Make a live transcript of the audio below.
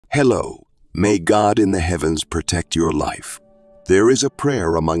Hello, may God in the heavens protect your life. There is a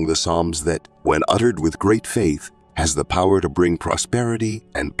prayer among the Psalms that, when uttered with great faith, has the power to bring prosperity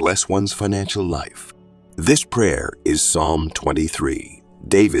and bless one's financial life. This prayer is Psalm 23,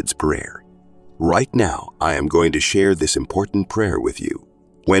 David's prayer. Right now, I am going to share this important prayer with you.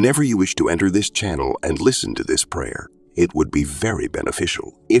 Whenever you wish to enter this channel and listen to this prayer, it would be very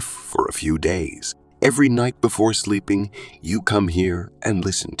beneficial if, for a few days, every night before sleeping, you come here and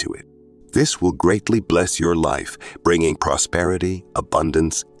listen to it. This will greatly bless your life, bringing prosperity,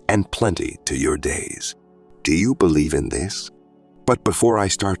 abundance, and plenty to your days. Do you believe in this? But before I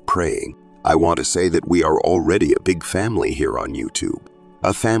start praying, I want to say that we are already a big family here on YouTube,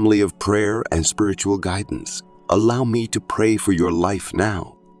 a family of prayer and spiritual guidance. Allow me to pray for your life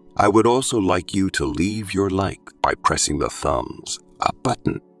now. I would also like you to leave your like by pressing the thumbs up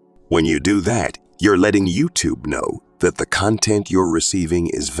button. When you do that, you're letting YouTube know that the content you're receiving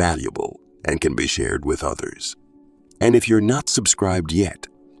is valuable and can be shared with others. And if you're not subscribed yet,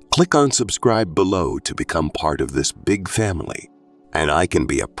 click on subscribe below to become part of this big family, and I can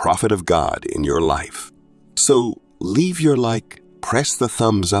be a prophet of God in your life. So leave your like, press the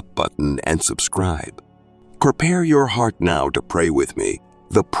thumbs up button, and subscribe. Prepare your heart now to pray with me,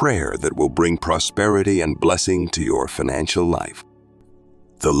 the prayer that will bring prosperity and blessing to your financial life.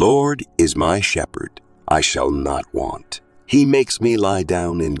 The Lord is my shepherd, I shall not want. He makes me lie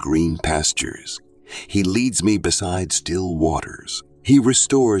down in green pastures. He leads me beside still waters. He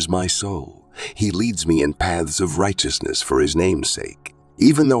restores my soul. He leads me in paths of righteousness for his name's sake.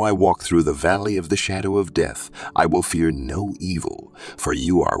 Even though I walk through the valley of the shadow of death, I will fear no evil, for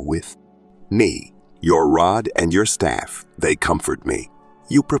you are with me. Your rod and your staff, they comfort me.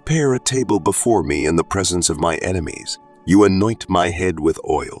 You prepare a table before me in the presence of my enemies. You anoint my head with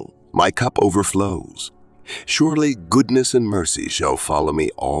oil. My cup overflows. Surely goodness and mercy shall follow me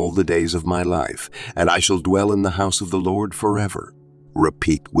all the days of my life, and I shall dwell in the house of the Lord forever.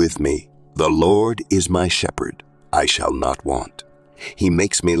 Repeat with me, the Lord is my shepherd, I shall not want. He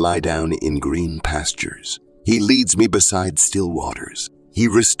makes me lie down in green pastures. He leads me beside still waters. He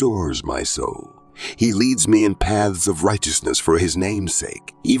restores my soul. He leads me in paths of righteousness for his name's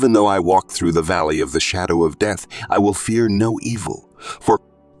sake. Even though I walk through the valley of the shadow of death, I will fear no evil, for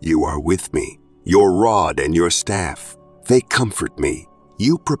you are with me. Your rod and your staff, they comfort me.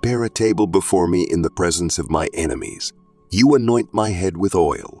 You prepare a table before me in the presence of my enemies. You anoint my head with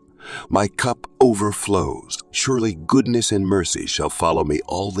oil. My cup overflows. Surely goodness and mercy shall follow me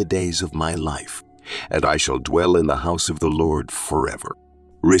all the days of my life, and I shall dwell in the house of the Lord forever.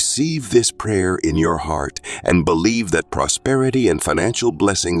 Receive this prayer in your heart and believe that prosperity and financial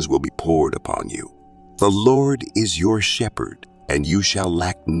blessings will be poured upon you. The Lord is your shepherd, and you shall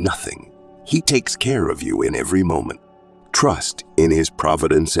lack nothing. He takes care of you in every moment. Trust in his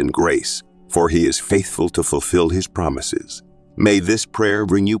providence and grace, for he is faithful to fulfill his promises. May this prayer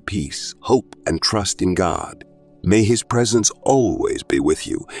bring you peace, hope, and trust in God. May his presence always be with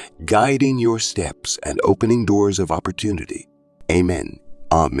you, guiding your steps and opening doors of opportunity. Amen.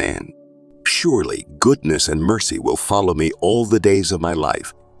 Amen. Surely goodness and mercy will follow me all the days of my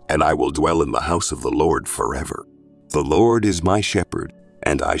life, and I will dwell in the house of the Lord forever. The Lord is my shepherd,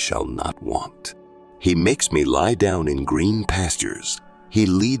 and I shall not want. He makes me lie down in green pastures. He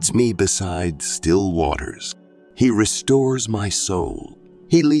leads me beside still waters. He restores my soul.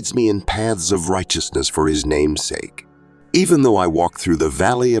 He leads me in paths of righteousness for his name's sake. Even though I walk through the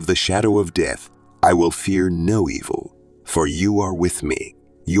valley of the shadow of death, I will fear no evil, for you are with me.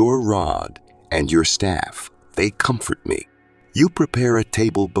 Your rod and your staff, they comfort me. You prepare a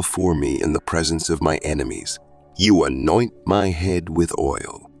table before me in the presence of my enemies. You anoint my head with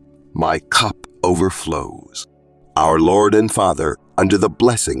oil. My cup overflows. Our Lord and Father, under the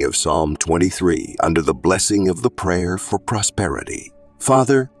blessing of Psalm 23, under the blessing of the prayer for prosperity.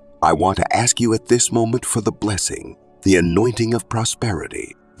 Father, I want to ask you at this moment for the blessing, the anointing of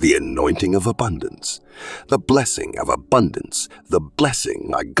prosperity, the anointing of abundance, the blessing of abundance, the blessing,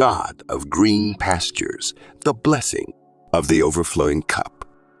 my God, of green pastures, the blessing of the overflowing cup.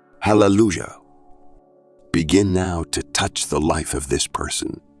 Hallelujah. Begin now to touch the life of this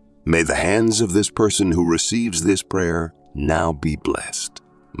person. May the hands of this person who receives this prayer now be blessed.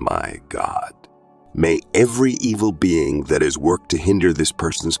 My God. May every evil being that has worked to hinder this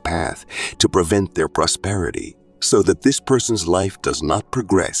person's path, to prevent their prosperity, so that this person's life does not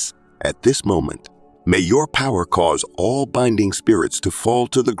progress at this moment, may your power cause all binding spirits to fall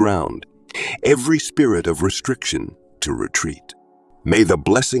to the ground, every spirit of restriction to retreat. May the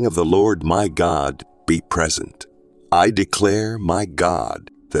blessing of the Lord my God be present. I declare, my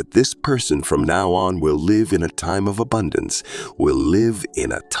God, that this person from now on will live in a time of abundance, will live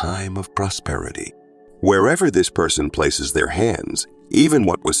in a time of prosperity. Wherever this person places their hands, even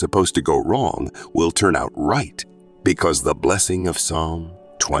what was supposed to go wrong will turn out right, because the blessing of Psalm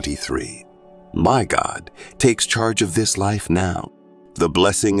 23. My God takes charge of this life now. The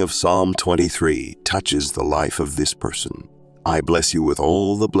blessing of Psalm 23 touches the life of this person. I bless you with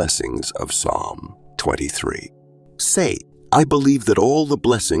all the blessings of Psalm 23. Say, I believe that all the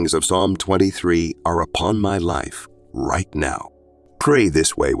blessings of Psalm 23 are upon my life right now. Pray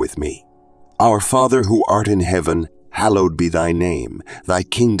this way with me. Our Father who art in heaven, hallowed be thy name. Thy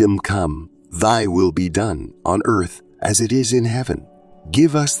kingdom come, thy will be done on earth as it is in heaven.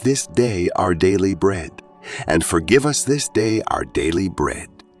 Give us this day our daily bread, and forgive us this day our daily bread,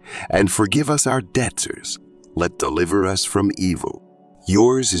 and forgive us our debtors. Let deliver us from evil.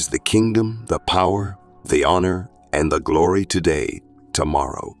 Yours is the kingdom, the power, the honor, and the glory today,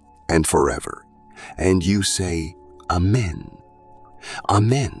 tomorrow, and forever. And you say, Amen.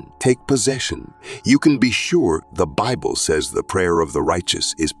 Amen. Take possession. You can be sure the Bible says the prayer of the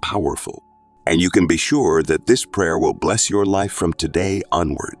righteous is powerful. And you can be sure that this prayer will bless your life from today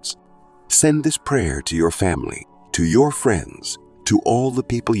onwards. Send this prayer to your family, to your friends, to all the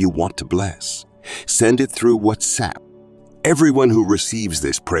people you want to bless. Send it through WhatsApp. Everyone who receives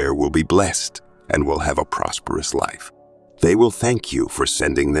this prayer will be blessed and will have a prosperous life. They will thank you for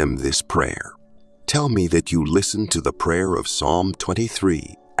sending them this prayer. Tell me that you listened to the prayer of Psalm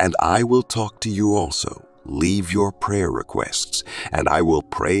 23, and I will talk to you also. Leave your prayer requests, and I will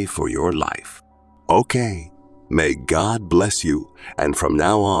pray for your life. Okay, may God bless you, and from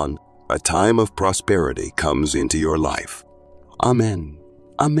now on, a time of prosperity comes into your life. Amen.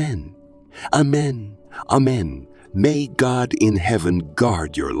 Amen. Amen. Amen. May God in heaven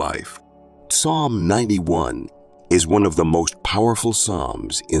guard your life. Psalm 91 is one of the most powerful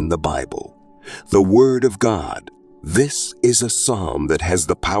psalms in the Bible. The Word of God. This is a psalm that has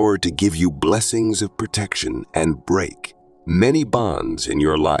the power to give you blessings of protection and break many bonds in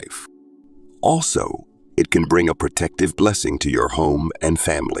your life. Also, it can bring a protective blessing to your home and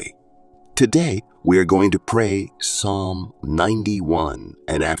family. Today, we are going to pray Psalm 91,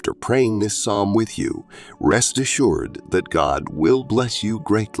 and after praying this psalm with you, rest assured that God will bless you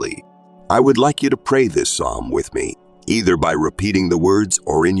greatly. I would like you to pray this psalm with me, either by repeating the words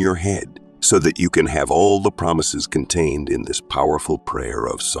or in your head, so that you can have all the promises contained in this powerful prayer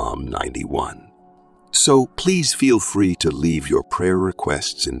of Psalm 91. So please feel free to leave your prayer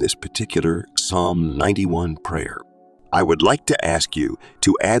requests in this particular Psalm 91 prayer. I would like to ask you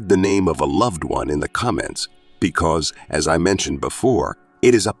to add the name of a loved one in the comments because, as I mentioned before,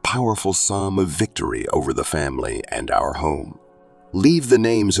 it is a powerful psalm of victory over the family and our home. Leave the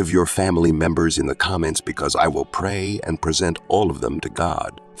names of your family members in the comments because I will pray and present all of them to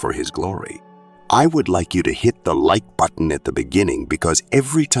God for His glory. I would like you to hit the like button at the beginning because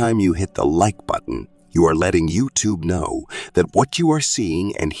every time you hit the like button, you are letting YouTube know that what you are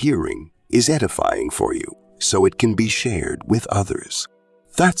seeing and hearing is edifying for you, so it can be shared with others.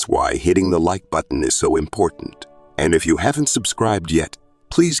 That's why hitting the like button is so important. And if you haven't subscribed yet,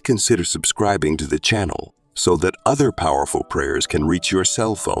 please consider subscribing to the channel so that other powerful prayers can reach your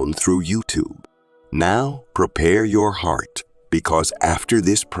cell phone through YouTube. Now, prepare your heart, because after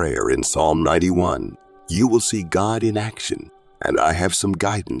this prayer in Psalm 91, you will see God in action, and I have some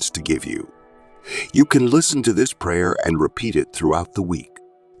guidance to give you. You can listen to this prayer and repeat it throughout the week.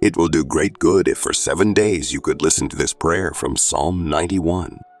 It will do great good if for 7 days you could listen to this prayer from Psalm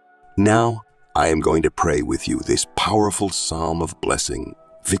 91. Now, I am going to pray with you this powerful psalm of blessing,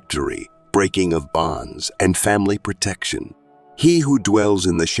 victory, breaking of bonds, and family protection. He who dwells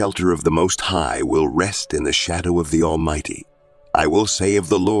in the shelter of the Most High will rest in the shadow of the Almighty. I will say of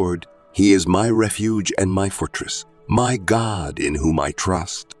the Lord, He is my refuge and my fortress, my God in whom I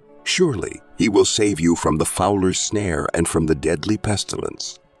trust. Surely He will save you from the fowler's snare and from the deadly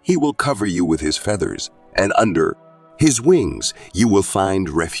pestilence. He will cover you with His feathers, and under His wings you will find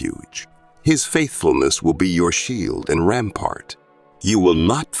refuge. His faithfulness will be your shield and rampart. You will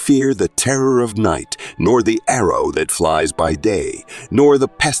not fear the terror of night, nor the arrow that flies by day, nor the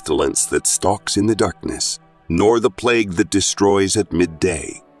pestilence that stalks in the darkness, nor the plague that destroys at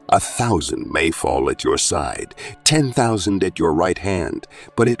midday. 1,000 may fall at your side, 10,000 at your right hand,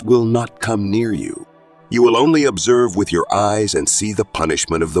 but it will not come near you. You will only observe with your eyes and see the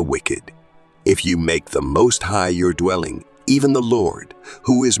punishment of the wicked. If you make the Most High your dwelling, even the Lord,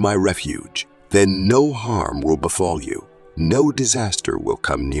 who is my refuge, then no harm will befall you. No disaster will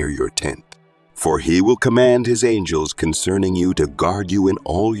come near your tent. For He will command His angels concerning you to guard you in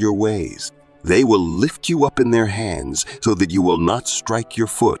all your ways. They will lift you up in their hands so that you will not strike your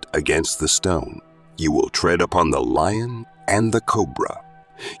foot against the stone. You will tread upon the lion and the cobra.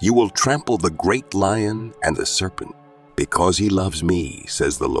 You will trample the great lion and the serpent. Because he loves me,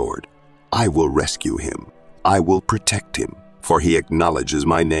 says the Lord, I will rescue him. I will protect him, for he acknowledges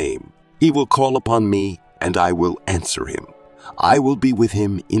my name. He will call upon me, and I will answer him. I will be with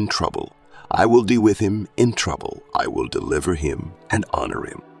him in trouble. I will be with him in trouble. I will deliver him and honor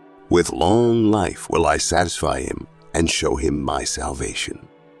him. With long life will I satisfy him and show him my salvation.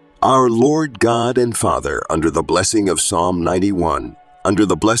 Our Lord God and Father, under the blessing of Psalm 91, under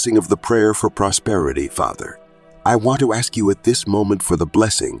the blessing of the prayer for prosperity, Father, I want to ask you at this moment for the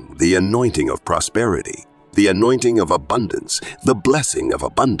blessing, the anointing of prosperity, the anointing of abundance, the blessing of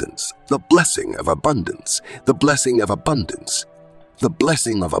abundance, the blessing of abundance, the blessing of abundance, the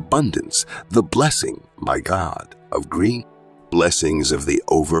blessing of abundance, the blessing, my God, of green blessings of the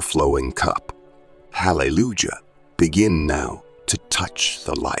overflowing cup. Hallelujah. Begin now to touch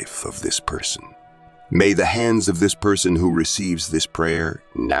the life of this person. May the hands of this person who receives this prayer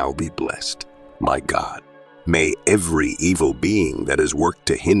now be blessed. My God, may every evil being that has worked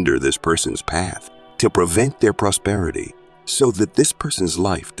to hinder this person's path, to prevent their prosperity, so that this person's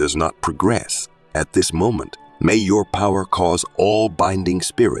life does not progress at this moment, may your power cause all binding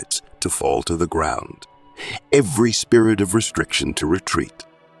spirits to fall to the ground, every spirit of restriction to retreat.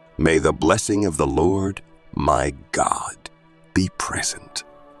 May the blessing of the Lord, my God, be present.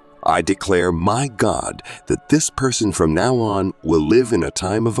 I declare, my God, that this person from now on will live in a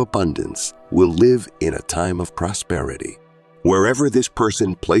time of abundance, will live in a time of prosperity. Wherever this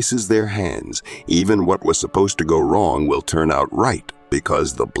person places their hands, even what was supposed to go wrong will turn out right,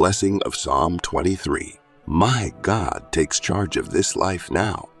 because the blessing of Psalm 23, my God, takes charge of this life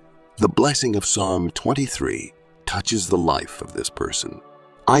now. The blessing of Psalm 23 touches the life of this person.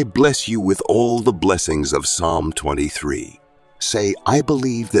 I bless you with all the blessings of Psalm 23. Say, I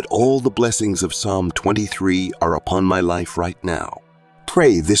believe that all the blessings of Psalm 23 are upon my life right now.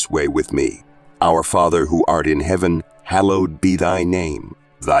 Pray this way with me. Our Father who art in heaven, hallowed be thy name.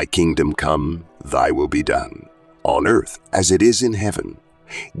 Thy kingdom come, thy will be done, on earth as it is in heaven.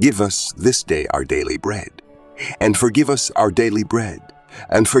 Give us this day our daily bread, and forgive us our daily bread,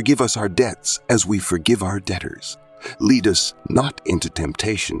 and forgive us our debts as we forgive our debtors. Lead us not into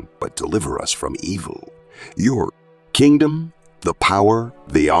temptation, but deliver us from evil. Your kingdom, the power,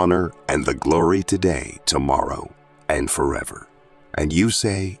 the honor, and the glory today, tomorrow, and forever. And you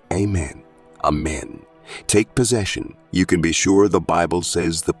say, Amen. Amen. Take possession. You can be sure the Bible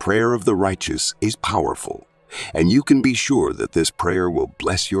says the prayer of the righteous is powerful, and you can be sure that this prayer will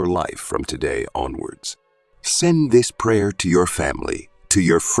bless your life from today onwards. Send this prayer to your family, to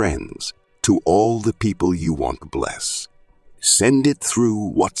your friends, to all the people you want to bless. Send it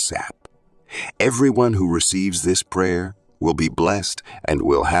through WhatsApp. Everyone who receives this prayer will be blessed and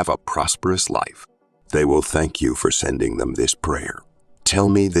will have a prosperous life. They will thank you for sending them this prayer. Tell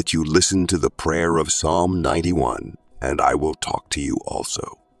me that you listened to the prayer of Psalm 91, and I will talk to you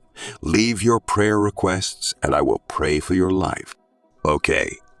also. Leave your prayer requests, and I will pray for your life.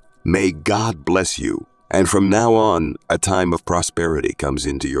 Okay, may God bless you, and from now on, a time of prosperity comes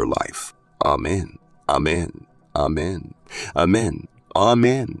into your life. Amen. Amen. Amen. Amen.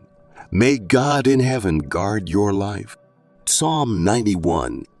 Amen. May God in heaven guard your life. Psalm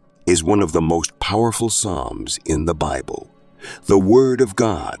 91 is one of the most powerful psalms in the Bible. The Word of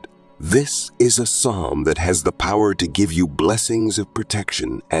God. This is a psalm that has the power to give you blessings of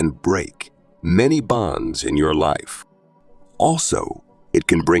protection and break many bonds in your life. Also, it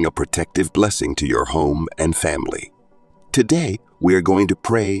can bring a protective blessing to your home and family. Today, we are going to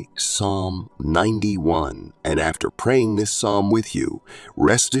pray Psalm 91, and after praying this psalm with you,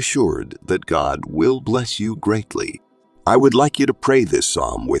 rest assured that God will bless you greatly. I would like you to pray this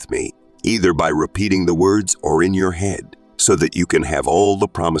psalm with me, either by repeating the words or in your head, so that you can have all the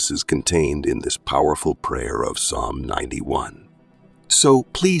promises contained in this powerful prayer of Psalm 91. So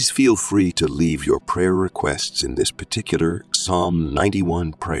please feel free to leave your prayer requests in this particular Psalm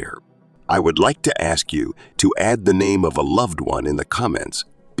 91 prayer. I would like to ask you to add the name of a loved one in the comments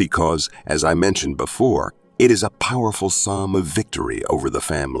because, as I mentioned before, it is a powerful psalm of victory over the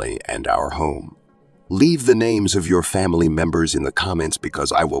family and our home. Leave the names of your family members in the comments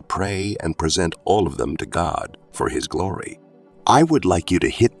because I will pray and present all of them to God for His glory. I would like you to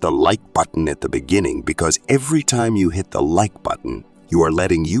hit the like button at the beginning because every time you hit the like button, you are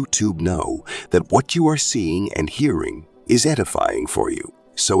letting YouTube know that what you are seeing and hearing is edifying for you,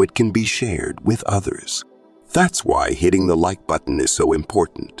 so it can be shared with others. That's why hitting the like button is so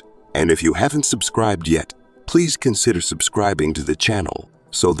important. And if you haven't subscribed yet, please consider subscribing to the channel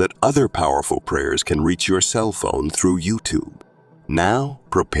so that other powerful prayers can reach your cell phone through YouTube. Now,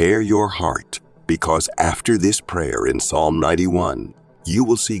 prepare your heart, because after this prayer in Psalm 91, you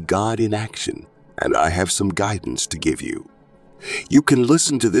will see God in action, and I have some guidance to give you. You can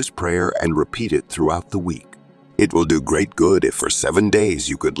listen to this prayer and repeat it throughout the week. It will do great good if for 7 days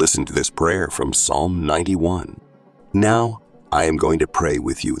you could listen to this prayer from Psalm 91. Now, I am going to pray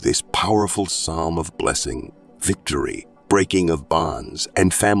with you this powerful psalm of blessing, victory, breaking of bonds,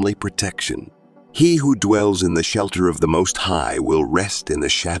 and family protection. He who dwells in the shelter of the Most High will rest in the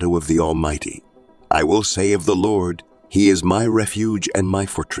shadow of the Almighty. I will say of the Lord, He is my refuge and my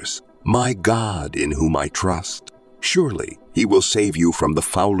fortress, my God in whom I trust. Surely He will save you from the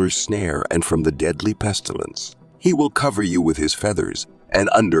fowler's snare and from the deadly pestilence. He will cover you with His feathers, and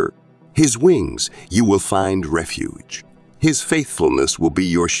under His wings you will find refuge. His faithfulness will be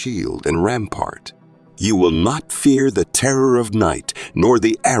your shield and rampart. You will not fear the terror of night, nor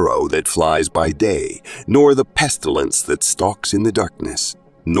the arrow that flies by day, nor the pestilence that stalks in the darkness,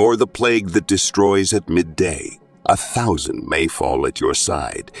 nor the plague that destroys at midday. 1,000 may fall at your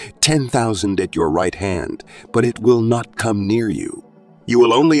side, 10,000 at your right hand, but it will not come near you. You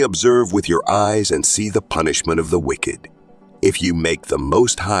will only observe with your eyes and see the punishment of the wicked. If you make the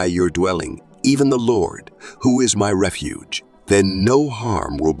Most High your dwelling, even the Lord, who is my refuge, then no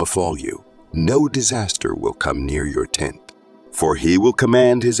harm will befall you. No disaster will come near your tent. For He will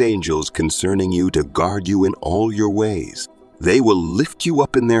command His angels concerning you to guard you in all your ways. They will lift you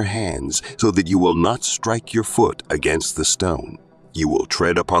up in their hands so that you will not strike your foot against the stone. You will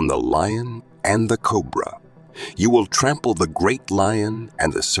tread upon the lion and the cobra. You will trample the great lion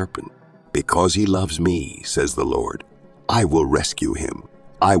and the serpent. Because He loves me, says the Lord, I will rescue him.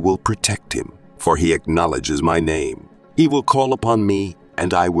 I will protect him, for he acknowledges my name. He will call upon me,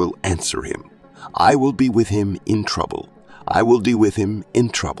 and I will answer him. I will be with him in trouble. I will be with him in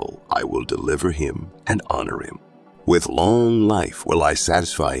trouble. I will deliver him and honor him. With long life will I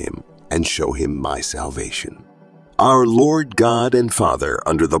satisfy him and show him my salvation. Our Lord God and Father,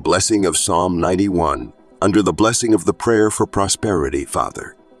 under the blessing of Psalm 91, under the blessing of the prayer for prosperity,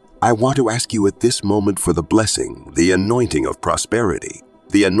 Father, I want to ask you at this moment for the blessing, the anointing of prosperity,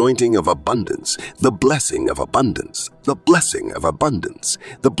 the anointing of abundance, the blessing of abundance, the blessing of abundance,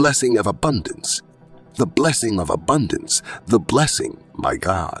 the blessing of abundance, the blessing of abundance, the blessing, my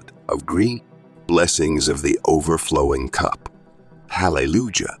God, of green blessings of the overflowing cup.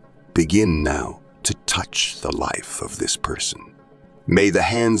 Hallelujah. Begin now to touch the life of this person. May the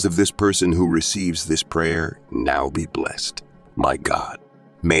hands of this person who receives this prayer now be blessed. My God,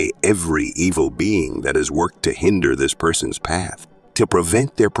 may every evil being that has worked to hinder this person's path, to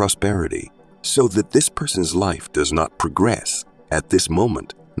prevent their prosperity, so that this person's life does not progress at this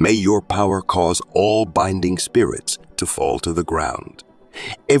moment, may your power cause all binding spirits to fall to the ground,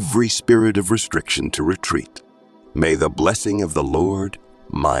 every spirit of restriction to retreat. May the blessing of the Lord,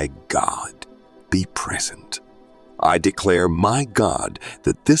 my God, be present. I declare, my God,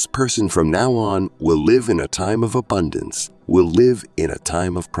 that this person from now on will live in a time of abundance, will live in a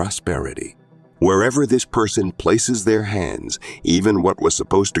time of prosperity. Wherever this person places their hands, even what was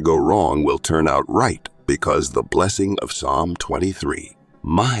supposed to go wrong will turn out right, because the blessing of Psalm 23,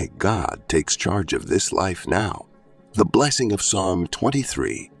 my God, takes charge of this life now. The blessing of Psalm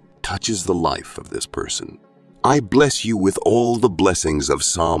 23 touches the life of this person. I bless you with all the blessings of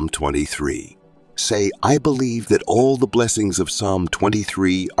Psalm 23. Say, I believe that all the blessings of Psalm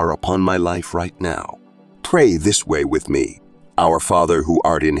 23 are upon my life right now. Pray this way with me. Our Father who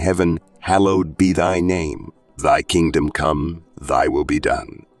art in heaven, hallowed be thy name. Thy kingdom come, thy will be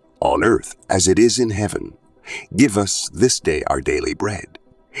done, on earth as it is in heaven. Give us this day our daily bread,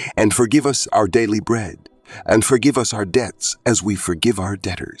 and forgive us our daily bread, and forgive us our debts as we forgive our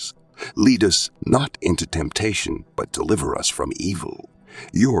debtors. Lead us not into temptation, but deliver us from evil.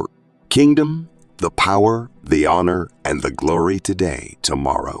 Your kingdom, the power, the honor, and the glory today,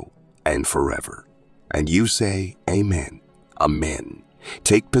 tomorrow, and forever. And you say, Amen. Amen.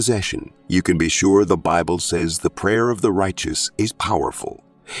 Take possession. You can be sure the Bible says the prayer of the righteous is powerful,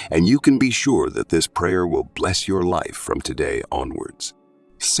 and you can be sure that this prayer will bless your life from today onwards.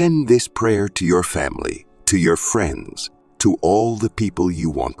 Send this prayer to your family, to your friends, to all the people you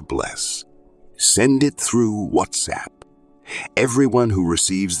want to bless. Send it through WhatsApp. Everyone who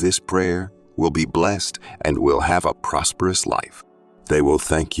receives this prayer will be blessed and will have a prosperous life. They will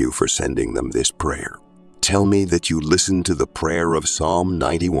thank you for sending them this prayer. Tell me that you listened to the prayer of Psalm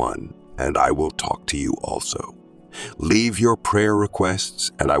 91, and I will talk to you also. Leave your prayer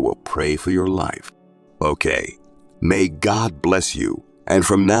requests, and I will pray for your life. Okay, may God bless you, and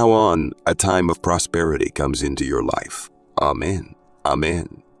from now on, a time of prosperity comes into your life. Amen.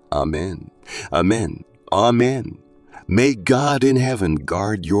 Amen. Amen. Amen. Amen. May God in heaven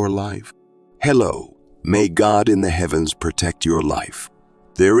guard your life. Hello. May God in the heavens protect your life.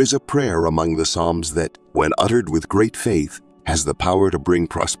 There is a prayer among the Psalms that, when uttered with great faith, has the power to bring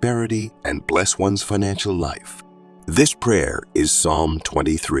prosperity and bless one's financial life. This prayer is Psalm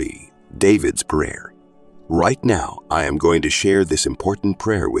 23, David's prayer. Right now, I am going to share this important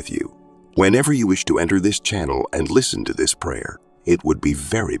prayer with you. Whenever you wish to enter this channel and listen to this prayer, it would be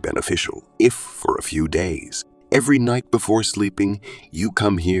very beneficial if, for a few days, every night before sleeping, you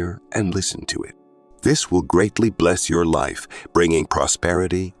come here and listen to it. This will greatly bless your life, bringing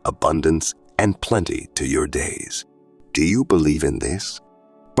prosperity, abundance, and plenty to your days. Do you believe in this?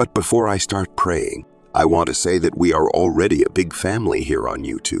 But before I start praying, I want to say that we are already a big family here on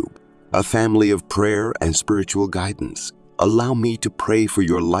YouTube, a family of prayer and spiritual guidance. Allow me to pray for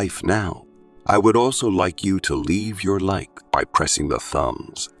your life now. I would also like you to leave your like by pressing the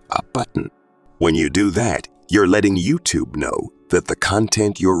thumbs up button. When you do that, you're letting YouTube know that the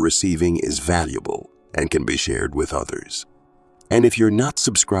content you're receiving is valuable and can be shared with others. And if you're not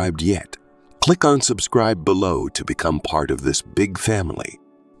subscribed yet, click on subscribe below to become part of this big family,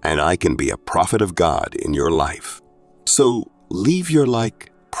 and I can be a prophet of God in your life. So leave your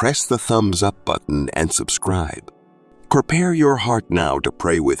like, press the thumbs up button, and subscribe. Prepare your heart now to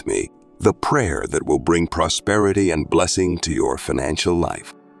pray with me, the prayer that will bring prosperity and blessing to your financial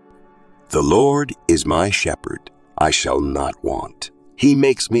life. The Lord is my shepherd, I shall not want. He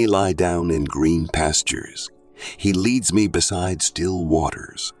makes me lie down in green pastures. He leads me beside still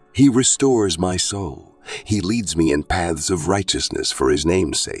waters. He restores my soul. He leads me in paths of righteousness for his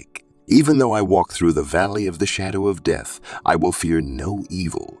name's sake. Even though I walk through the valley of the shadow of death, I will fear no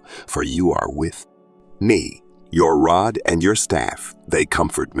evil, for you are with me. Your rod and your staff, they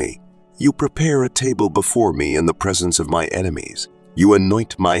comfort me. You prepare a table before me in the presence of my enemies. You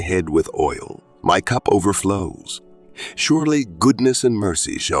anoint my head with oil. My cup overflows. Surely goodness and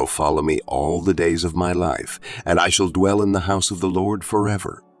mercy shall follow me all the days of my life, and I shall dwell in the house of the Lord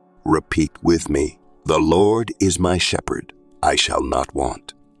forever. Repeat with me, the Lord is my shepherd, I shall not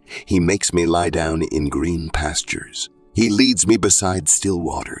want. He makes me lie down in green pastures. He leads me beside still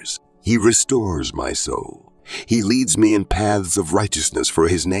waters. He restores my soul. He leads me in paths of righteousness for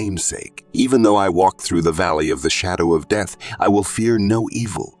his name's sake. Even though I walk through the valley of the shadow of death, I will fear no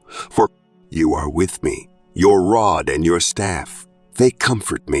evil, for you are with me. Your rod and your staff, they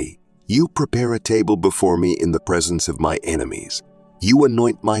comfort me. You prepare a table before me in the presence of my enemies. You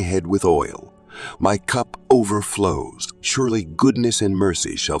anoint my head with oil. My cup overflows. Surely goodness and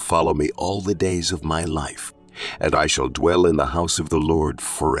mercy shall follow me all the days of my life, and I shall dwell in the house of the Lord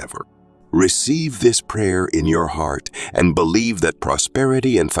forever. Receive this prayer in your heart and believe that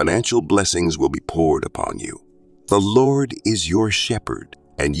prosperity and financial blessings will be poured upon you. The Lord is your shepherd,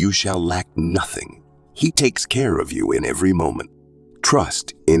 and you shall lack nothing. He takes care of you in every moment.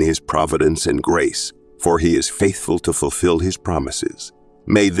 Trust in his providence and grace, for he is faithful to fulfill his promises.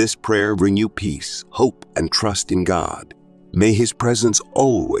 May this prayer bring you peace, hope, and trust in God. May his presence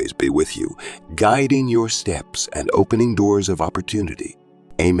always be with you, guiding your steps and opening doors of opportunity.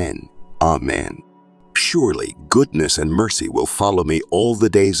 Amen. Amen. Surely goodness and mercy will follow me all the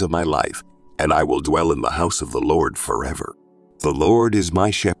days of my life, and I will dwell in the house of the Lord forever. The Lord is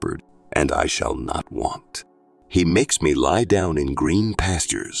my shepherd, and I shall not want. He makes me lie down in green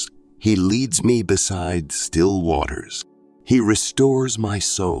pastures. He leads me beside still waters. He restores my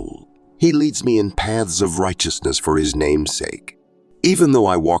soul. He leads me in paths of righteousness for his name's sake. Even though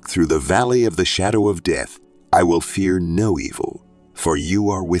I walk through the valley of the shadow of death, I will fear no evil, for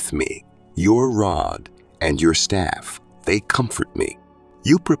you are with me. Your rod and your staff, they comfort me.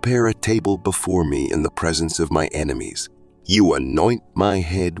 You prepare a table before me in the presence of my enemies. You anoint my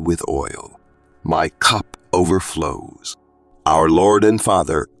head with oil. My cup overflows. Our Lord and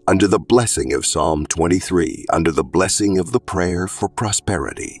Father, under the blessing of Psalm 23, under the blessing of the prayer for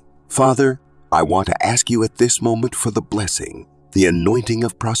prosperity. Father, I want to ask you at this moment for the blessing, the anointing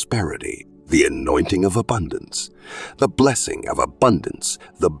of prosperity, the anointing of abundance, the blessing of abundance,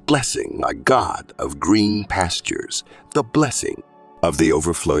 the blessing, my God, of green pastures, the blessing of the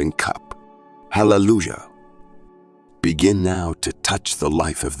overflowing cup. Hallelujah. Begin now to touch the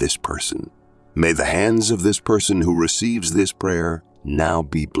life of this person. May the hands of this person who receives this prayer now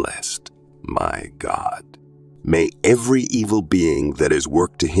be blessed. My God. May every evil being that has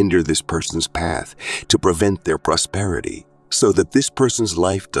worked to hinder this person's path, to prevent their prosperity, so that this person's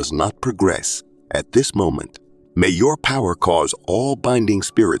life does not progress at this moment, may your power cause all binding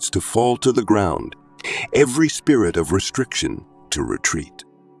spirits to fall to the ground, every spirit of restriction to retreat.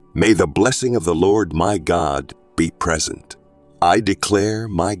 May the blessing of the Lord my God be present. I declare,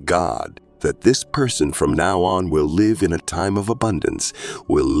 my God, that this person from now on will live in a time of abundance,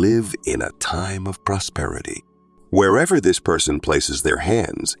 will live in a time of prosperity. Wherever this person places their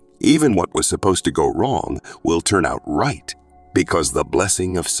hands, even what was supposed to go wrong will turn out right, because the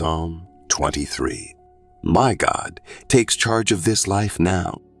blessing of Psalm 23. My God takes charge of this life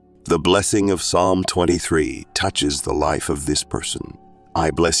now. The blessing of Psalm 23 touches the life of this person.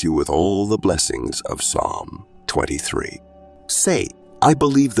 I bless you with all the blessings of Psalm 23. Say, I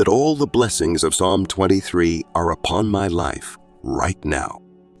believe that all the blessings of Psalm 23 are upon my life right now.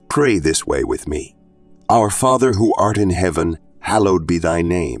 Pray this way with me. Our Father who art in heaven, hallowed be thy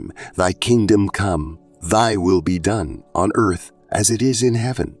name. Thy kingdom come, thy will be done on earth as it is in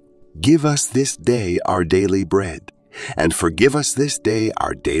heaven. Give us this day our daily bread, and forgive us this day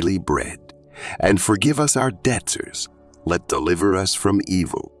our daily bread, and forgive us our debtors. Let deliver us from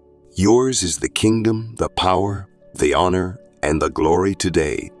evil. Yours is the kingdom, the power, the honor, and the glory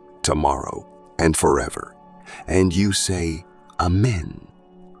today, tomorrow, and forever. And you say, Amen.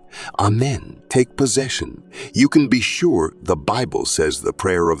 Amen. Take possession. You can be sure the Bible says the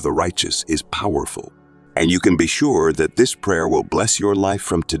prayer of the righteous is powerful. And you can be sure that this prayer will bless your life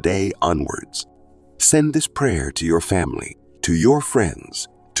from today onwards. Send this prayer to your family, to your friends,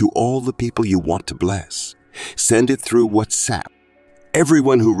 to all the people you want to bless. Send it through WhatsApp.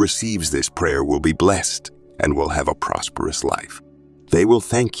 Everyone who receives this prayer will be blessed and will have a prosperous life. They will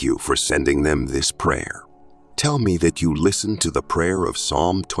thank you for sending them this prayer. Tell me that you listened to the prayer of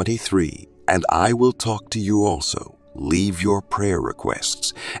Psalm 23, and I will talk to you also. Leave your prayer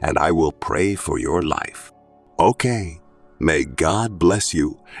requests, and I will pray for your life. Okay, may God bless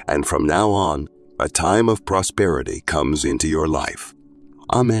you, and from now on, a time of prosperity comes into your life.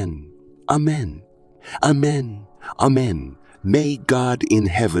 Amen. Amen. Amen. Amen. May God in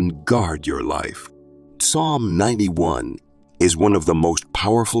heaven guard your life. Psalm 91 is one of the most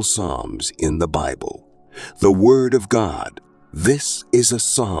powerful psalms in the Bible. The Word of God. This is a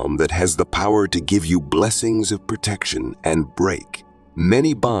psalm that has the power to give you blessings of protection and break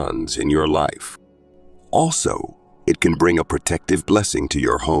many bonds in your life. Also, it can bring a protective blessing to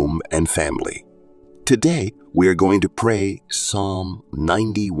your home and family. Today, we are going to pray Psalm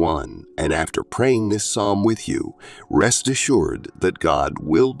 91, and after praying this psalm with you, rest assured that God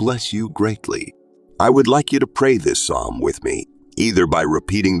will bless you greatly. I would like you to pray this psalm with me, either by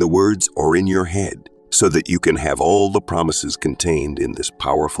repeating the words or in your head, so that you can have all the promises contained in this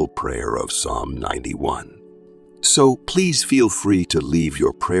powerful prayer of Psalm 91. So please feel free to leave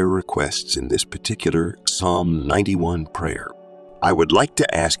your prayer requests in this particular Psalm 91 prayer. I would like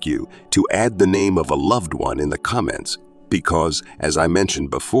to ask you to add the name of a loved one in the comments because, as I mentioned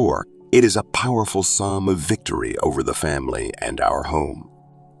before, it is a powerful psalm of victory over the family and our home.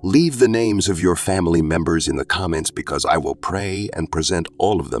 Leave the names of your family members in the comments because I will pray and present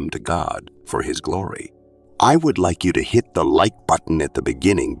all of them to God for His glory. I would like you to hit the like button at the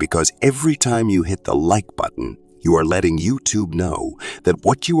beginning because every time you hit the like button, you are letting YouTube know that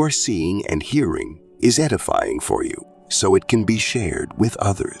what you are seeing and hearing is edifying for you, so it can be shared with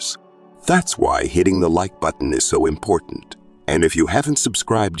others. That's why hitting the like button is so important. And if you haven't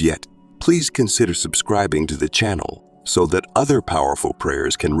subscribed yet, please consider subscribing to the channel so that other powerful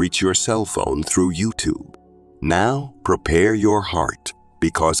prayers can reach your cell phone through YouTube. Now, prepare your heart,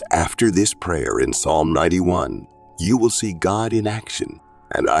 because after this prayer in Psalm 91, you will see God in action,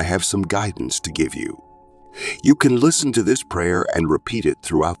 and I have some guidance to give you. You can listen to this prayer and repeat it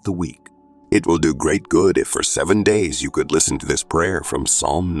throughout the week. It will do great good if for 7 days you could listen to this prayer from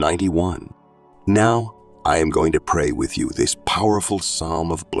Psalm 91. Now, I am going to pray with you this powerful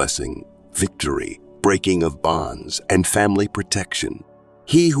psalm of blessing, victory, breaking of bonds, and family protection.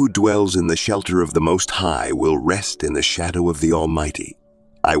 He who dwells in the shelter of the Most High will rest in the shadow of the Almighty.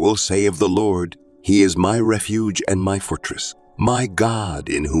 I will say of the Lord, He is my refuge and my fortress, my God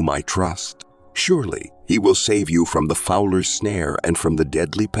in whom I trust. Surely He will save you from the fowler's snare and from the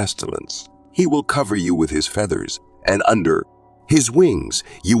deadly pestilence. He will cover you with His feathers, and under His wings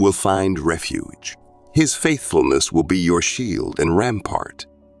you will find refuge. His faithfulness will be your shield and rampart.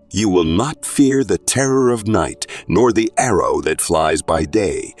 You will not fear the terror of night, nor the arrow that flies by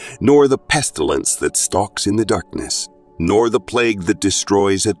day, nor the pestilence that stalks in the darkness, nor the plague that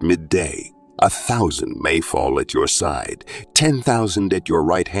destroys at midday. 1,000 may fall at your side, 10,000 at your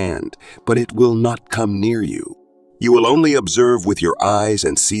right hand, but it will not come near you. You will only observe with your eyes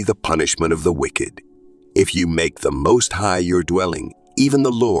and see the punishment of the wicked. If you make the Most High your dwelling, even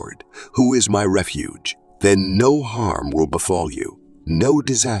the Lord, who is my refuge, then no harm will befall you. No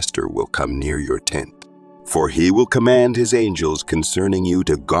disaster will come near your tent. For He will command His angels concerning you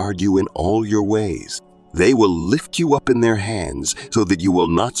to guard you in all your ways. They will lift you up in their hands so that you will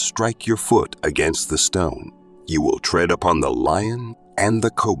not strike your foot against the stone. You will tread upon the lion and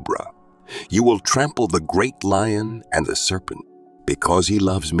the cobra. You will trample the great lion and the serpent. Because he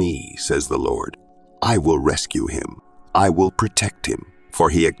loves me, says the Lord, I will rescue him. I will protect him, for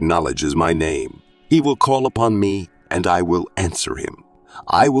he acknowledges my name. He will call upon me, and I will answer him.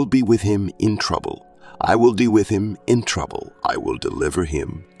 I will be with him in trouble. I will be with him in trouble. I will deliver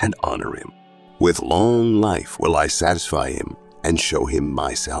him and honor him. With long life will I satisfy him and show him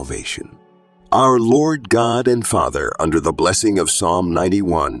my salvation. Our Lord God and Father, under the blessing of Psalm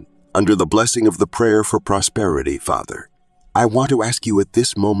 91, under the blessing of the prayer for prosperity, Father, I want to ask you at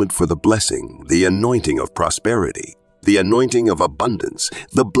this moment for the blessing, the anointing of prosperity, the anointing of abundance,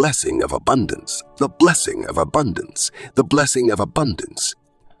 the blessing of abundance, the blessing of abundance, the blessing of abundance,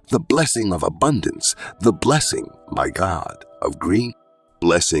 the blessing of abundance, the blessing, my God, of green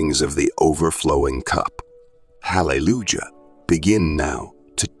blessings of the overflowing cup. Hallelujah. Begin now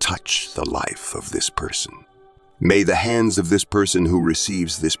to touch the life of this person. May the hands of this person who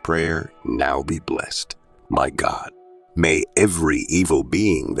receives this prayer now be blessed. My God, may every evil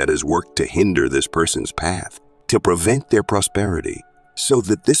being that has worked to hinder this person's path, to prevent their prosperity, so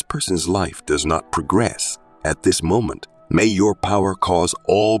that this person's life does not progress at this moment, may your power cause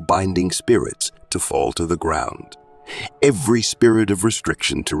all binding spirits to fall to the ground, every spirit of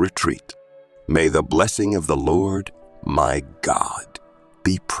restriction to retreat. May the blessing of the Lord, my God,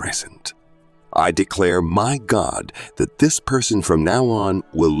 be present. I declare, my God, that this person from now on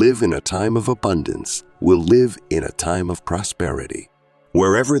will live in a time of abundance, will live in a time of prosperity.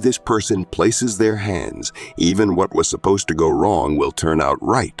 Wherever this person places their hands, even what was supposed to go wrong will turn out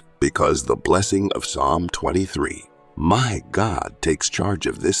right, because the blessing of Psalm 23, my God, takes charge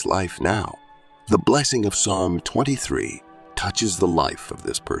of this life now. The blessing of Psalm 23 touches the life of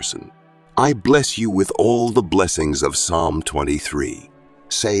this person. I bless you with all the blessings of Psalm 23.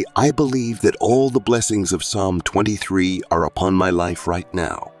 Say, I believe that all the blessings of Psalm 23 are upon my life right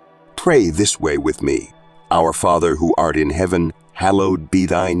now. Pray this way with me. Our Father who art in heaven, hallowed be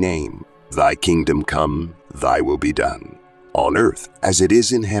thy name. Thy kingdom come, thy will be done, on earth as it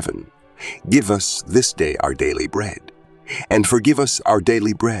is in heaven. Give us this day our daily bread, and forgive us our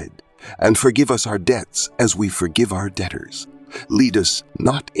daily bread, and forgive us our debts as we forgive our debtors. Lead us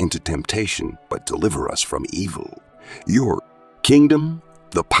not into temptation, but deliver us from evil. Your kingdom,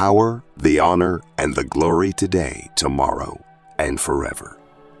 the power, the honor, and the glory today, tomorrow, and forever.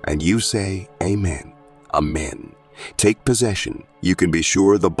 And you say, Amen. Amen. Take possession. You can be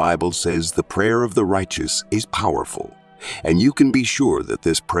sure the Bible says the prayer of the righteous is powerful, and you can be sure that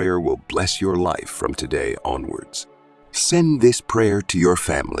this prayer will bless your life from today onwards. Send this prayer to your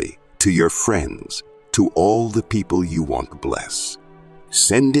family, to your friends, to all the people you want to bless.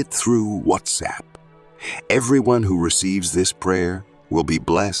 Send it through WhatsApp. Everyone who receives this prayer will be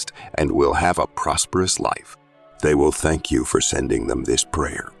blessed and will have a prosperous life. They will thank you for sending them this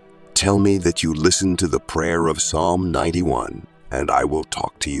prayer. Tell me that you listened to the prayer of Psalm 91, and I will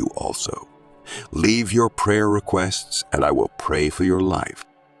talk to you also. Leave your prayer requests, and I will pray for your life.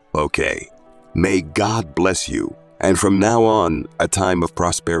 Okay, may God bless you, and from now on, a time of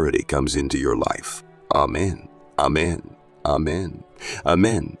prosperity comes into your life. Amen. Amen. Amen.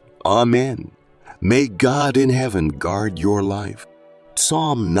 Amen. Amen. May God in heaven guard your life.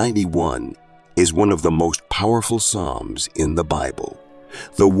 Psalm 91 is one of the most powerful psalms in the Bible.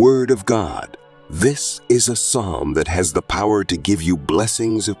 The Word of God. This is a psalm that has the power to give you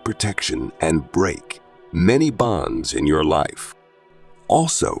blessings of protection and break many bonds in your life.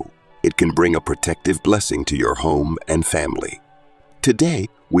 Also, it can bring a protective blessing to your home and family. Today,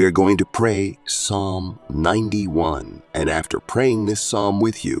 we are going to pray Psalm 91, and after praying this psalm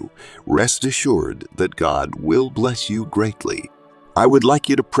with you, rest assured that God will bless you greatly. I would like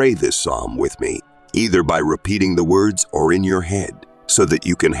you to pray this psalm with me, either by repeating the words or in your head, so that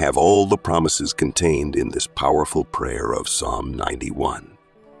you can have all the promises contained in this powerful prayer of Psalm 91.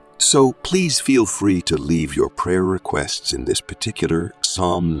 So please feel free to leave your prayer requests in this particular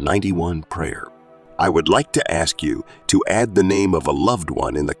Psalm 91 prayer. I would like to ask you to add the name of a loved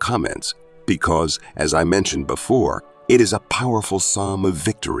one in the comments because, as I mentioned before, it is a powerful psalm of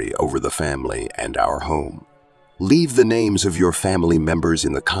victory over the family and our home. Leave the names of your family members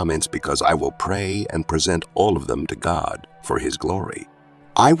in the comments because I will pray and present all of them to God for His glory.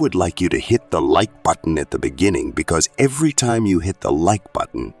 I would like you to hit the like button at the beginning because every time you hit the like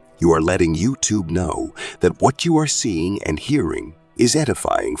button, you are letting YouTube know that what you are seeing and hearing is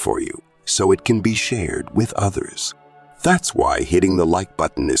edifying for you, so it can be shared with others. That's why hitting the like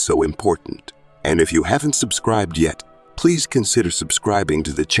button is so important. And if you haven't subscribed yet, please consider subscribing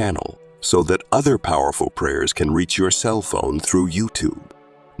to the channel so that other powerful prayers can reach your cell phone through YouTube.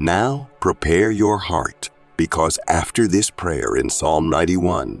 Now, prepare your heart, because after this prayer in Psalm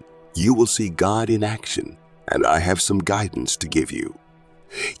 91, you will see God in action, and I have some guidance to give you.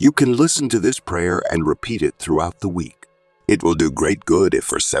 You can listen to this prayer and repeat it throughout the week. It will do great good if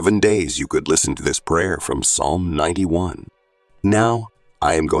for 7 days you could listen to this prayer from Psalm 91. Now,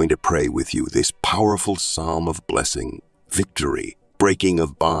 I am going to pray with you this powerful psalm of blessing, victory, breaking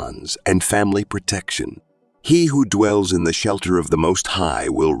of bonds, and family protection. He who dwells in the shelter of the Most High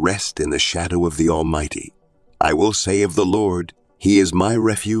will rest in the shadow of the Almighty. I will say of the Lord, He is my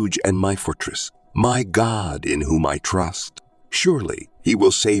refuge and my fortress, my God in whom I trust. Surely He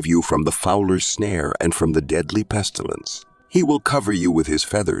will save you from the fowler's snare and from the deadly pestilence. He will cover you with His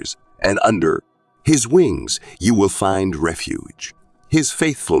feathers, and under His wings you will find refuge. His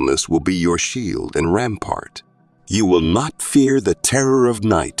faithfulness will be your shield and rampart. You will not fear the terror of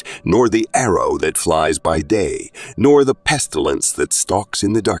night, nor the arrow that flies by day, nor the pestilence that stalks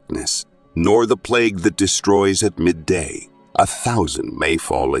in the darkness, nor the plague that destroys at midday. 1,000 may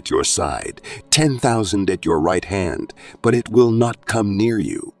fall at your side, 10,000 at your right hand, but it will not come near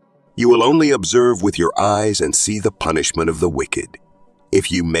you. You will only observe with your eyes and see the punishment of the wicked.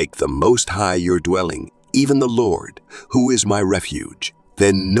 If you make the Most High your dwelling, even the Lord, who is my refuge,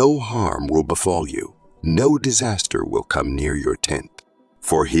 then no harm will befall you. No disaster will come near your tent.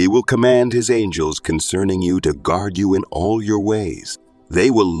 For He will command His angels concerning you to guard you in all your ways.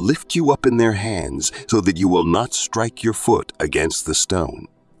 They will lift you up in their hands so that you will not strike your foot against the stone.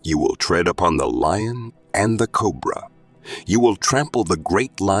 You will tread upon the lion and the cobra. You will trample the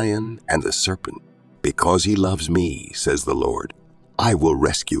great lion and the serpent. Because He loves me, says the Lord, I will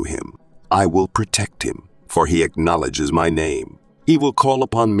rescue him. I will protect him, for he acknowledges my name. He will call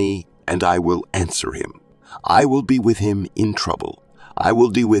upon me, and I will answer him. I will be with him in trouble. I will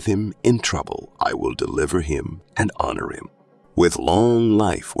be with him in trouble. I will deliver him and honor him. With long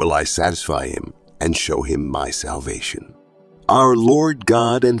life will I satisfy him and show him my salvation. Our Lord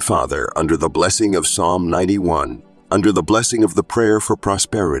God and Father, under the blessing of Psalm 91, under the blessing of the prayer for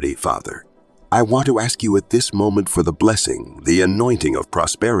prosperity, Father, I want to ask you at this moment for the blessing, the anointing of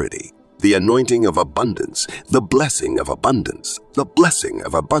prosperity, the anointing of abundance, the blessing of abundance, the blessing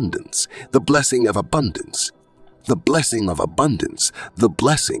of abundance, the blessing of abundance, the blessing of abundance, the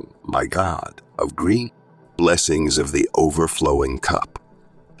blessing, my God, of green blessings of the overflowing cup.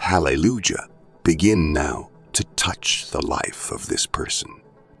 Hallelujah. Begin now to touch the life of this person.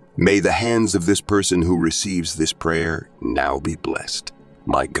 May the hands of this person who receives this prayer now be blessed.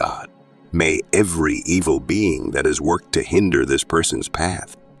 My God, may every evil being that has worked to hinder this person's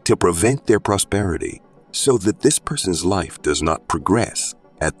path, to prevent their prosperity, so that this person's life does not progress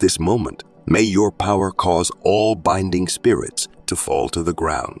at this moment, may your power cause all binding spirits to fall to the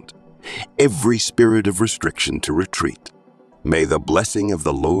ground, every spirit of restriction to retreat. May the blessing of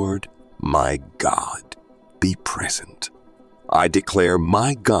the Lord, my God, be present. I declare,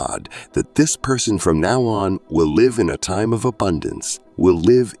 my God, that this person from now on will live in a time of abundance, will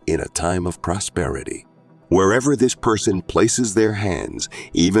live in a time of prosperity. Wherever this person places their hands,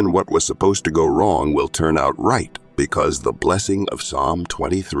 even what was supposed to go wrong will turn out right, because the blessing of Psalm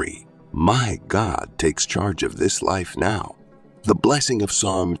 23, my God, takes charge of this life now. The blessing of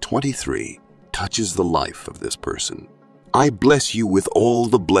Psalm 23 touches the life of this person. I bless you with all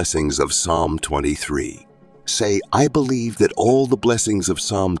the blessings of Psalm 23. Say, I believe that all the blessings of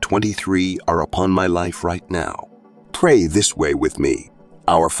Psalm 23 are upon my life right now. Pray this way with me.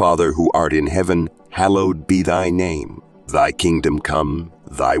 Our Father who art in heaven, hallowed be thy name. Thy kingdom come,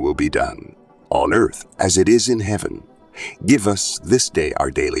 thy will be done, on earth as it is in heaven. Give us this day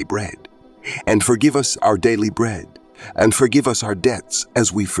our daily bread, and forgive us our daily bread, and forgive us our debts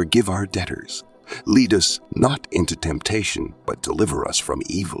as we forgive our debtors. Lead us not into temptation, but deliver us from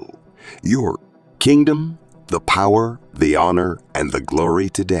evil. Your kingdom, the power, the honor, and the glory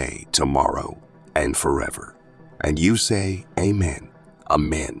today, tomorrow, and forever. And you say, Amen.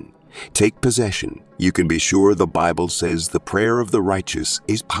 Amen. Take possession. You can be sure the Bible says the prayer of the righteous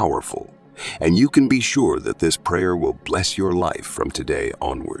is powerful, and you can be sure that this prayer will bless your life from today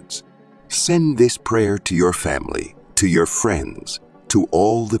onwards. Send this prayer to your family, to your friends, to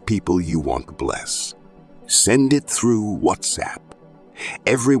all the people you want to bless. Send it through WhatsApp.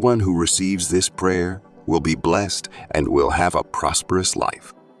 Everyone who receives this prayer will be blessed and will have a prosperous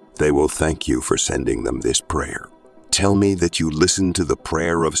life. They will thank you for sending them this prayer. Tell me that you listened to the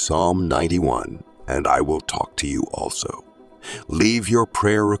prayer of Psalm 91, and I will talk to you also. Leave your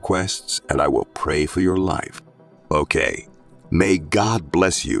prayer requests, and I will pray for your life. Okay, may God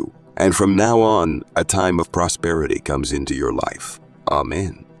bless you, and from now on, a time of prosperity comes into your life.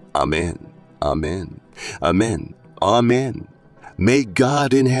 Amen. Amen. Amen. Amen. Amen. May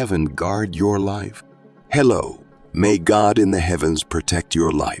God in heaven guard your life. Hello. May God in the heavens protect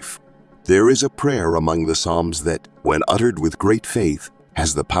your life. There is a prayer among the Psalms that, when uttered with great faith,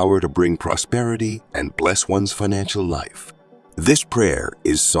 has the power to bring prosperity and bless one's financial life. This prayer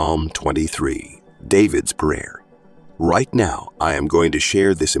is Psalm 23, David's prayer. Right now, I am going to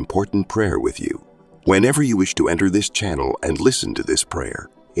share this important prayer with you. Whenever you wish to enter this channel and listen to this prayer,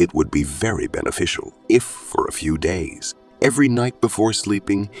 it would be very beneficial if, for a few days, every night before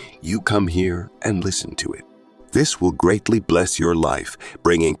sleeping, you come here and listen to it. This will greatly bless your life,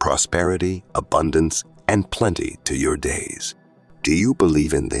 bringing prosperity, abundance, and plenty to your days. Do you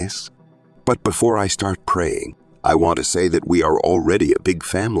believe in this? But before I start praying, I want to say that we are already a big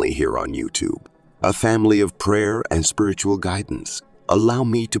family here on YouTube, a family of prayer and spiritual guidance. Allow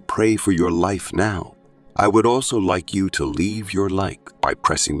me to pray for your life now. I would also like you to leave your like by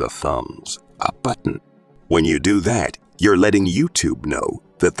pressing the thumbs up button. When you do that, you're letting YouTube know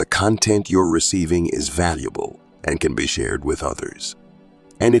that the content you're receiving is valuable and can be shared with others.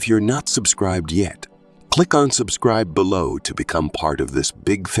 And if you're not subscribed yet, click on subscribe below to become part of this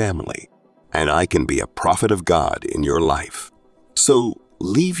big family, and I can be a prophet of God in your life. So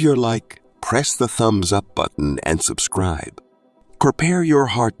leave your like, press the thumbs up button, and subscribe. Prepare your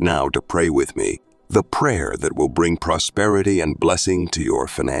heart now to pray with me, the prayer that will bring prosperity and blessing to your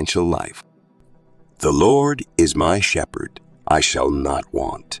financial life. The Lord is my shepherd, I shall not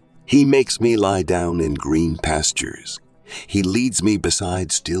want. He makes me lie down in green pastures. He leads me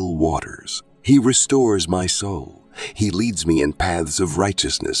beside still waters. He restores my soul. He leads me in paths of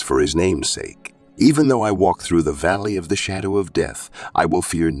righteousness for his name's sake. Even though I walk through the valley of the shadow of death, I will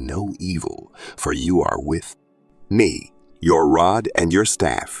fear no evil, for you are with me. Your rod and your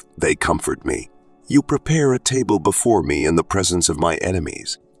staff, they comfort me. You prepare a table before me in the presence of my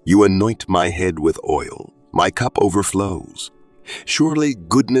enemies. You anoint my head with oil. My cup overflows. Surely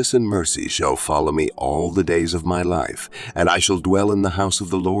goodness and mercy shall follow me all the days of my life, and I shall dwell in the house of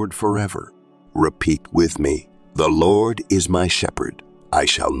the Lord forever. Repeat with me, the Lord is my shepherd, I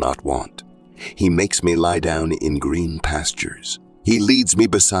shall not want. He makes me lie down in green pastures. He leads me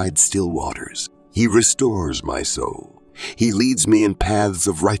beside still waters. He restores my soul. He leads me in paths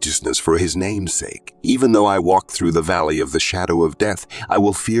of righteousness for his name's sake. Even though I walk through the valley of the shadow of death, I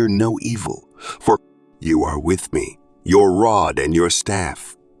will fear no evil, for you are with me. Your rod and your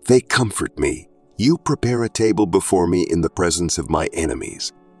staff, they comfort me. You prepare a table before me in the presence of my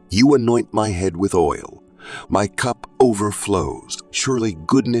enemies. You anoint my head with oil. My cup overflows. Surely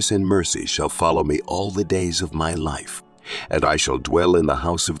goodness and mercy shall follow me all the days of my life, and I shall dwell in the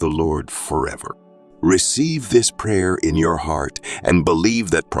house of the Lord forever. Receive this prayer in your heart and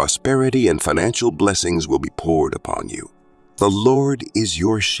believe that prosperity and financial blessings will be poured upon you. The Lord is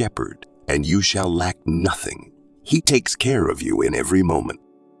your shepherd, and you shall lack nothing. He takes care of you in every moment.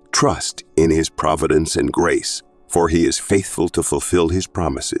 Trust in his providence and grace, for he is faithful to fulfill his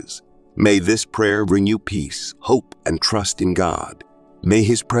promises. May this prayer bring you peace, hope, and trust in God. May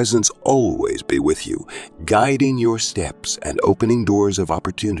his presence always be with you, guiding your steps and opening doors of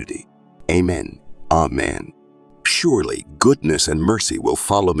opportunity. Amen. Amen. Surely goodness and mercy will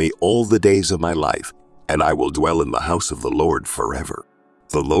follow me all the days of my life, and I will dwell in the house of the Lord forever.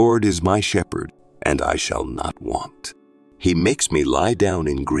 The Lord is my shepherd, and I shall not want. He makes me lie down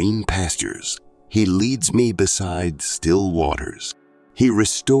in green pastures. He leads me beside still waters. He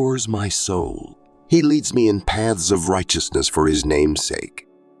restores my soul. He leads me in paths of righteousness for his name's sake.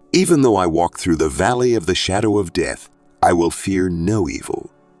 Even though I walk through the valley of the shadow of death, I will fear no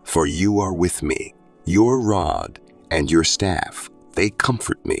evil, for you are with me. Your rod and your staff, they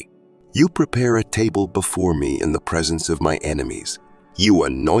comfort me. You prepare a table before me in the presence of my enemies. You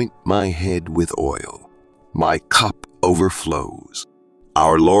anoint my head with oil. My cup overflows.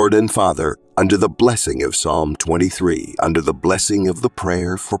 Our Lord and Father, under the blessing of Psalm 23, under the blessing of the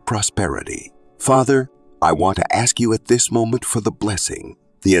prayer for prosperity. Father, I want to ask you at this moment for the blessing,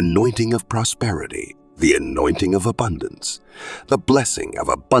 the anointing of prosperity, the anointing of abundance, the blessing of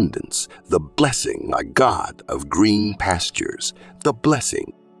abundance, the blessing, my God, of green pastures, the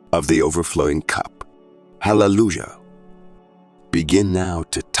blessing of the overflowing cup. Hallelujah. Begin now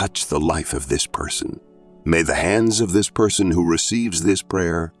to touch the life of this person. May the hands of this person who receives this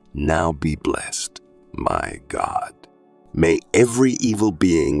prayer now be blessed. My God. May every evil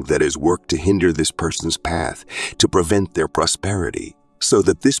being that has worked to hinder this person's path, to prevent their prosperity, so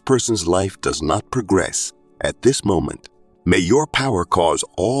that this person's life does not progress at this moment, may your power cause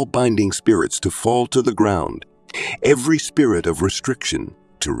all binding spirits to fall to the ground, every spirit of restriction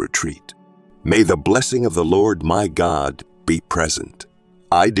to retreat. May the blessing of the Lord my God be present.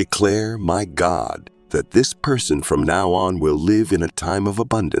 I declare, my God, that this person from now on will live in a time of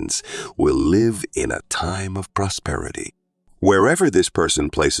abundance, will live in a time of prosperity. Wherever this person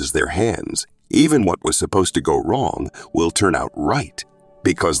places their hands, even what was supposed to go wrong will turn out right,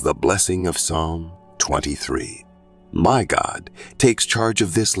 because the blessing of Psalm 23. My God takes charge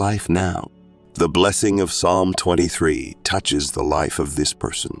of this life now. The blessing of Psalm 23 touches the life of this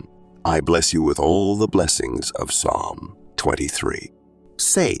person. I bless you with all the blessings of Psalm 23.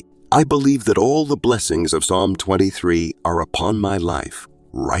 Say, I believe that all the blessings of Psalm 23 are upon my life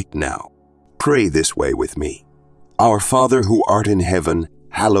right now. Pray this way with me. Our Father who art in heaven,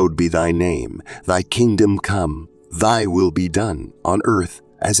 hallowed be thy name. Thy kingdom come, thy will be done on earth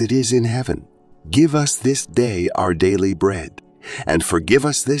as it is in heaven. Give us this day our daily bread, and forgive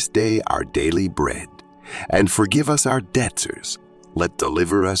us this day our daily bread, and forgive us our debtors. Let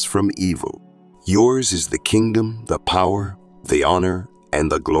deliver us from evil. Yours is the kingdom, the power, the honor,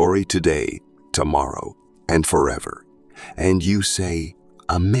 and the glory today, tomorrow, and forever. And you say,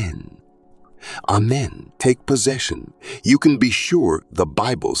 Amen. Amen. Take possession. You can be sure the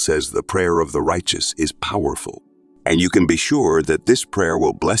Bible says the prayer of the righteous is powerful. And you can be sure that this prayer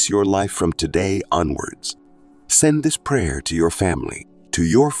will bless your life from today onwards. Send this prayer to your family, to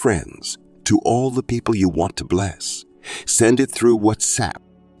your friends, to all the people you want to bless. Send it through WhatsApp.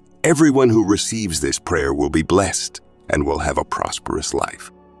 Everyone who receives this prayer will be blessed and will have a prosperous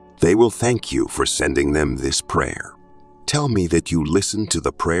life. They will thank you for sending them this prayer. Tell me that you listened to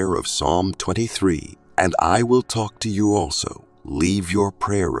the prayer of Psalm 23, and I will talk to you also. Leave your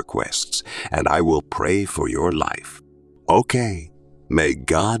prayer requests, and I will pray for your life. Okay, may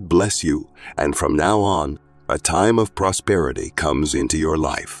God bless you, and from now on, a time of prosperity comes into your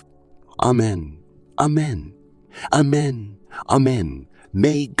life. Amen. Amen. Amen. Amen.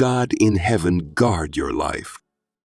 May God in heaven guard your life.